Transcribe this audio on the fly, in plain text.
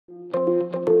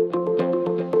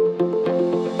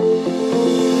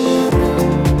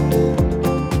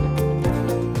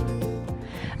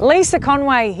Lisa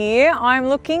Conway here. I'm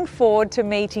looking forward to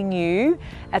meeting you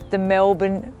at the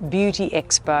Melbourne Beauty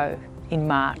Expo in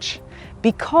March,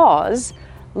 because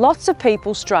lots of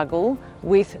people struggle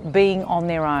with being on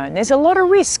their own. There's a lot of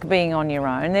risk being on your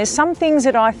own. There's some things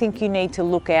that I think you need to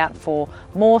look out for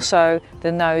more so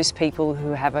than those people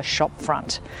who have a shop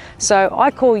front. So I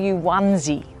call you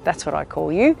onesie, that's what I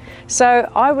call you.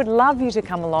 So I would love you to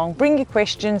come along, bring your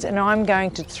questions, and I'm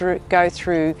going to go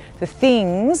through the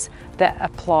things that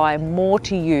apply more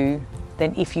to you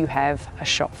than if you have a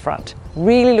shop front.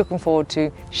 Really looking forward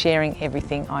to sharing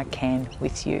everything I can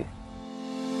with you.